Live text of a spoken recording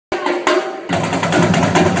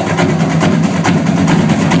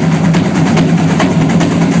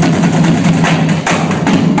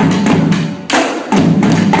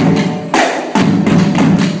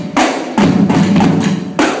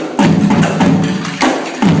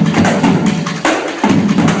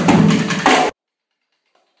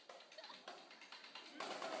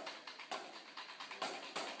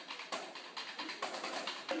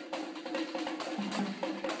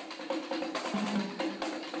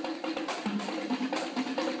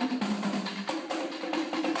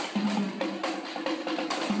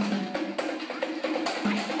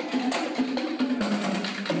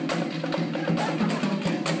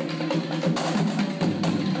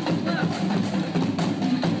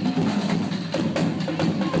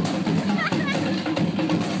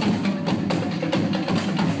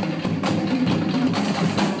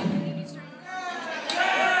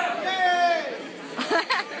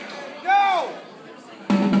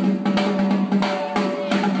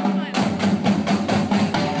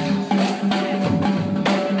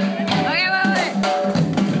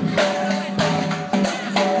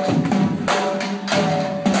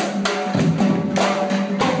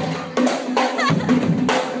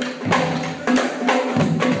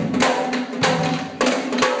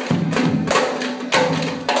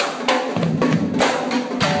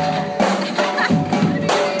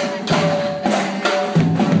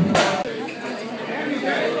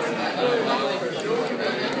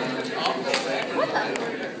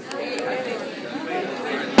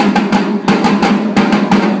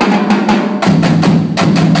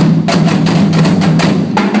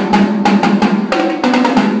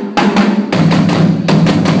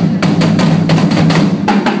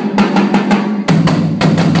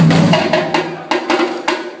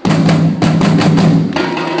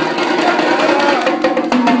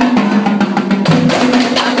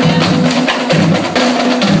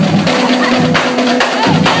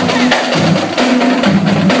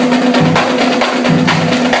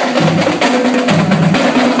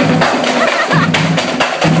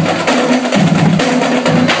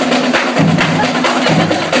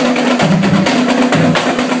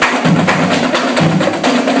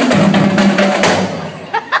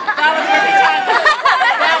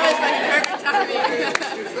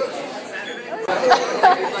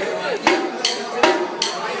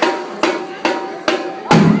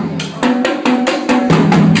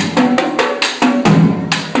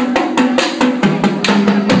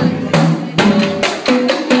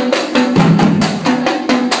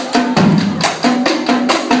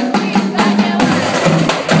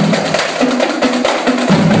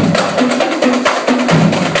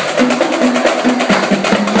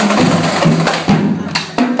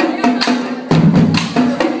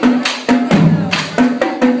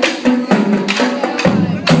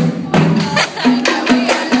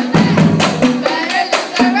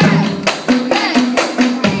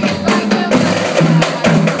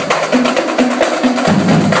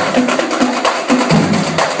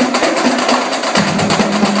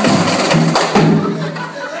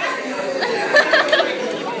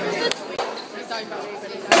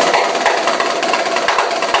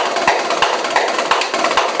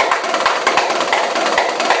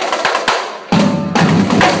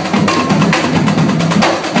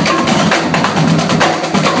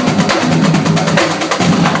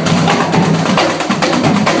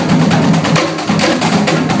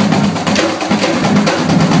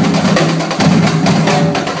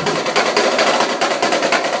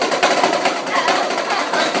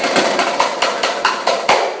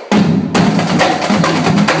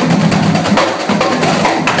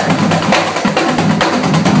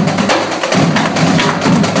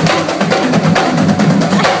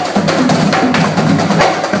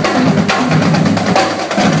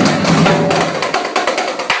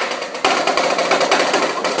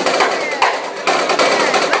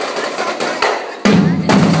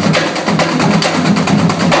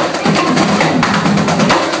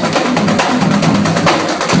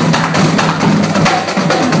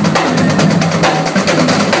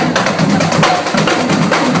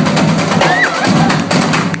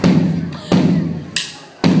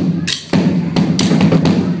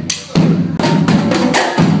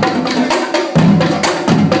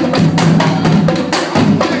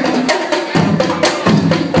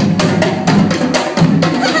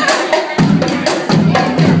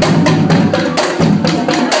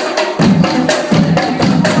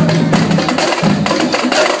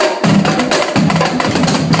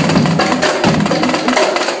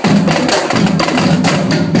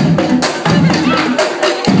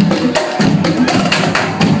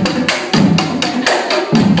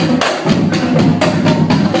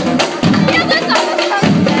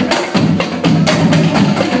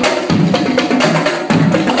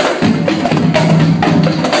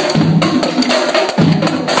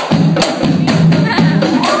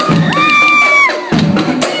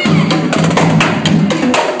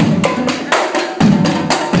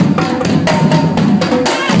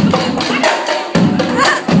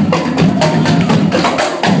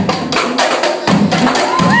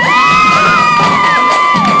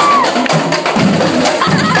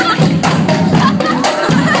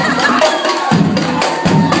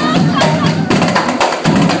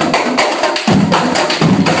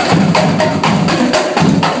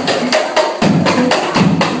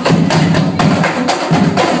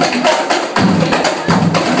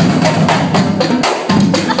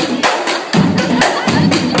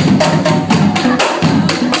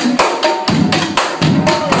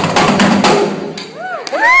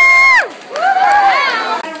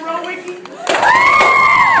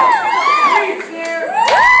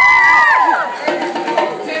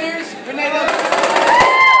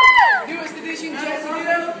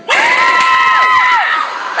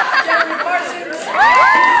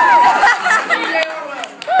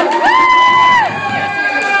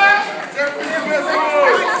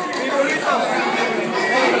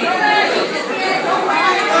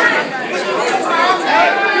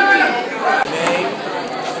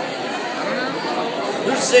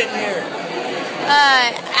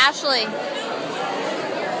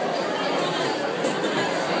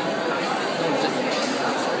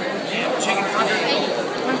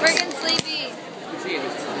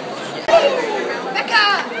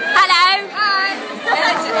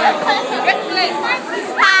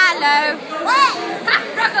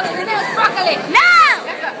Broccoli. No!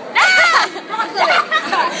 No!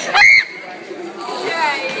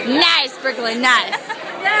 Nice, Broccoli, nice.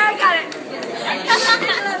 Yeah, I got it.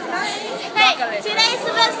 Hey, today's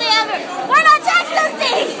the best day ever. We're not text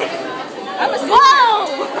testing.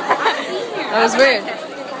 Whoa! That was weird.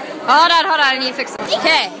 Hold on, I need to fix it.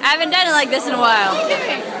 Okay, I haven't done it like this in a while.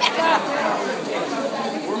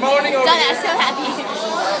 We're moaning over I'm so happy.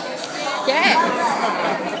 Okay.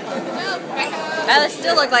 I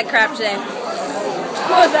still look like crap today.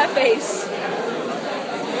 What was that face?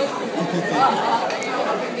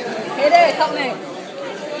 Hey there, help me.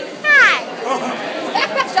 Hi.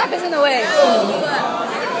 Stop is in the way.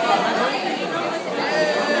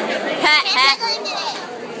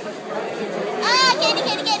 Ah, candy,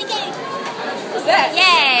 candy, candy, candy. What's that?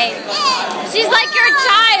 Yay! Yay. She's like your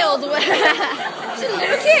child. She's a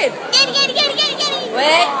little kid. Candy, candy, candy, candy, candy.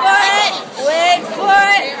 Wait for it. Wait for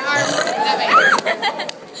it.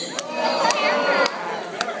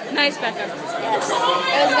 Nice, Becca. Yes.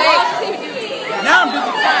 It was nice. Now I'm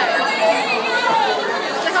busy.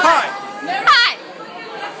 Hi. Hi.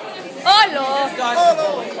 Hello.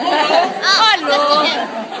 Hello.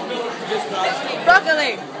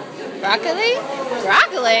 Broccoli. Broccoli?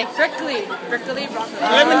 Broccoli? Prickly. Prickly broccoli.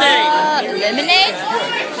 Lemonade. Lemonade?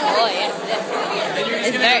 Oh, yes, yes.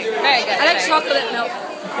 It's very, very good. I like chocolate milk.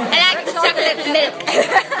 I like chocolate milk.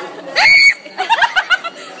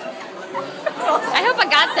 I hope I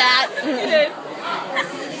got that.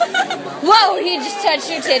 Whoa, he just touched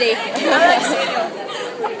your titty. I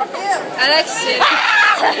like cereal.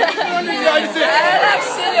 I like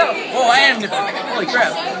cereal. Oh, I am nipping. Holy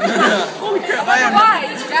crap. Holy crap, I am Why?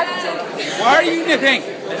 nipping. It's gravity. Why are you nipping?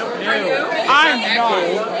 I'm not.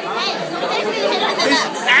 This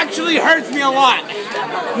actually hurts me a lot.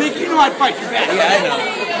 Nick, you know I'd fight your back. Yeah, I know.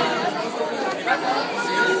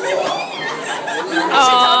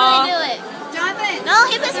 Totally do it. Jonathan. No,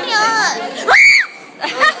 he pissed me off. Screaming.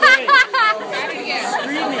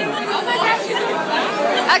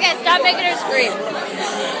 Okay, stop making her scream.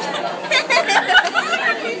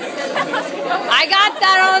 I got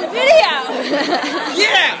that on video.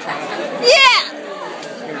 Yeah! Yeah.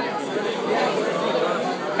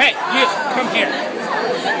 Hey, you, come here.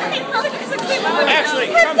 Actually,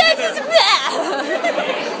 come hither.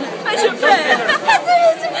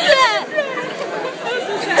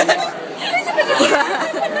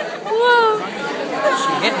 Whoa.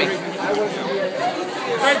 She hit me.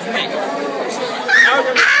 Hurts me.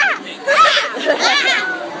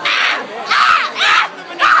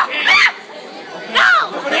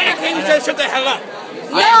 Banana King says shut the hell up.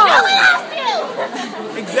 No, we lost you.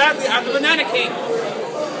 Exactly, I'm the Banana King.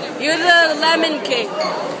 You're the lemon cake.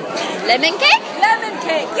 Lemon cake? Lemon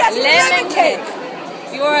cake. Yes, lemon cake.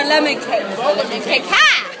 You are a lemon cake. Lemon cake. Ha!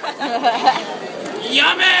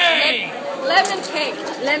 Yummy! Lemon cake.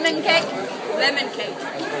 Lemon cake? Lemon cake.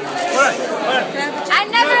 What? I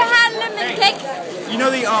never had lemon cake. You know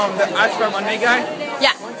the Ice Cream Monday guy?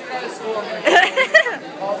 Yeah.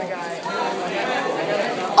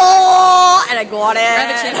 Oh, and I got it. I have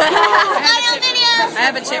a chip. I I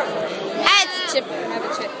have a chip. It's chip. I have a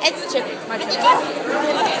chip. It's chip. My chip.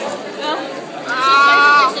 No.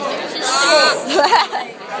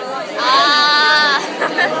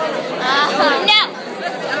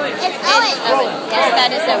 It's Owen. Yes, that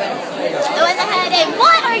is Owen. Owen the head and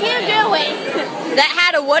what are you doing? That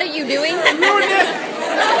had a what are you doing? Hey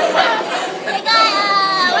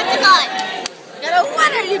guy, what's it called?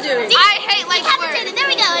 What are you doing? I hate like Decapitated. There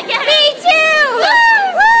we go. Me too.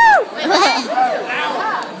 Woo! Wait,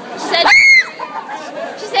 what?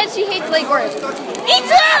 She said she hates Lake words. Me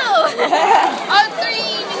too.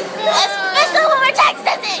 Especially when we're text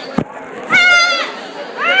testing.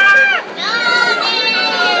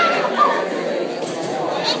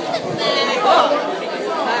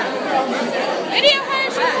 Video her.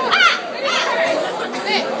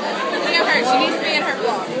 Video her. She needs to be in her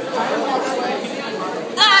vlog.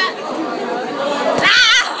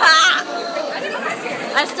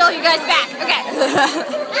 I stole you guys back. Okay.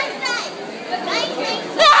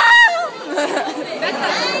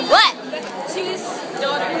 What? She's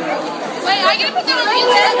daughter. Wait, are you gonna put that on the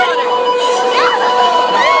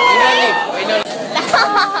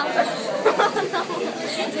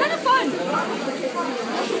It's kind of fun.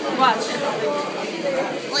 Watch.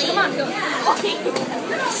 Come on, go.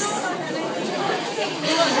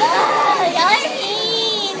 Y'all are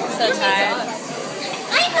mean. So tired.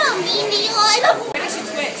 I'm not mean to you. I don't. Maybe she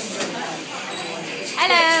twitch.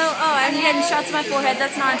 Hello. Oh, I'm getting shots to my forehead.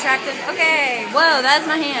 That's not attractive. Okay. Whoa, that's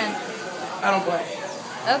my hand. I don't play.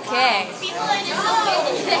 Okay. People are just so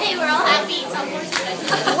good today. We're all happy.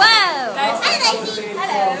 Whoa. Hi, Lacey.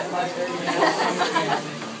 Hello.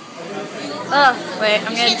 Oh, wait,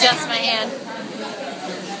 I'm gonna adjust my hand.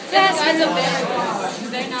 Guys up there.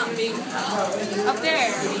 They're not being up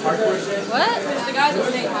there. What? The guys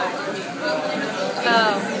will stay high.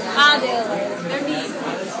 Oh, I'll do it later. They're mean.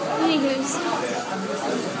 Anywho's.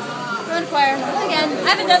 Road choir. Again,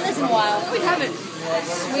 I haven't done this in a while. We haven't.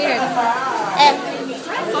 It's weird.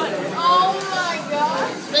 Oh my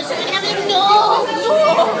god. Listen, we have to no.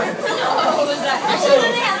 What was that?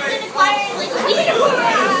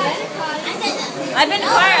 I've been to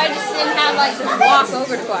choir, I just didn't have like to walk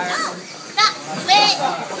over to choir. Stop. Wait.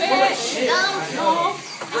 No.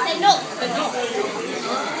 I said no.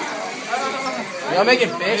 Y'all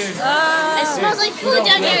making fish? It smells like food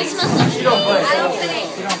down here. It smells like food. I don't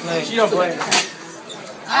play. She don't play.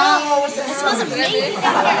 Oh, it smells amazing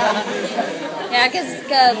down here. Yeah, because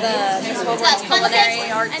this whole Got culinary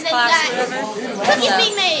context, arts and then class got or whatever. cookies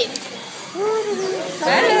being made.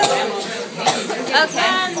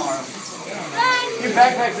 Okay. Your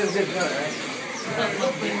backpack says good note, right?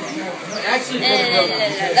 Actually,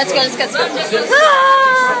 Let's go, let's go.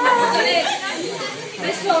 Okay, wait.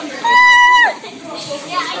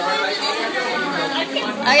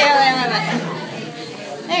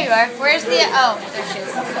 There you are. Where's the... Oh, there she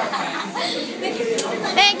is.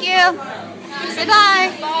 Thank you. Say bye.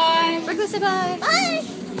 Bye. Brooklyn, say bye. Bye.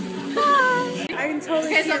 Bye. I can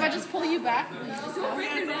totally. Okay, so if I just pull you back, don't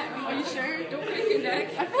break your neck. Are you sure? Don't break your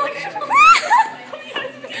neck. I feel like I'm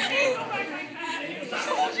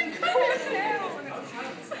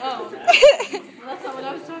Oh. That's not what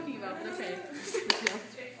I was talking about, but okay.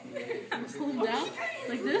 Just pull him down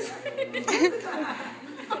like this.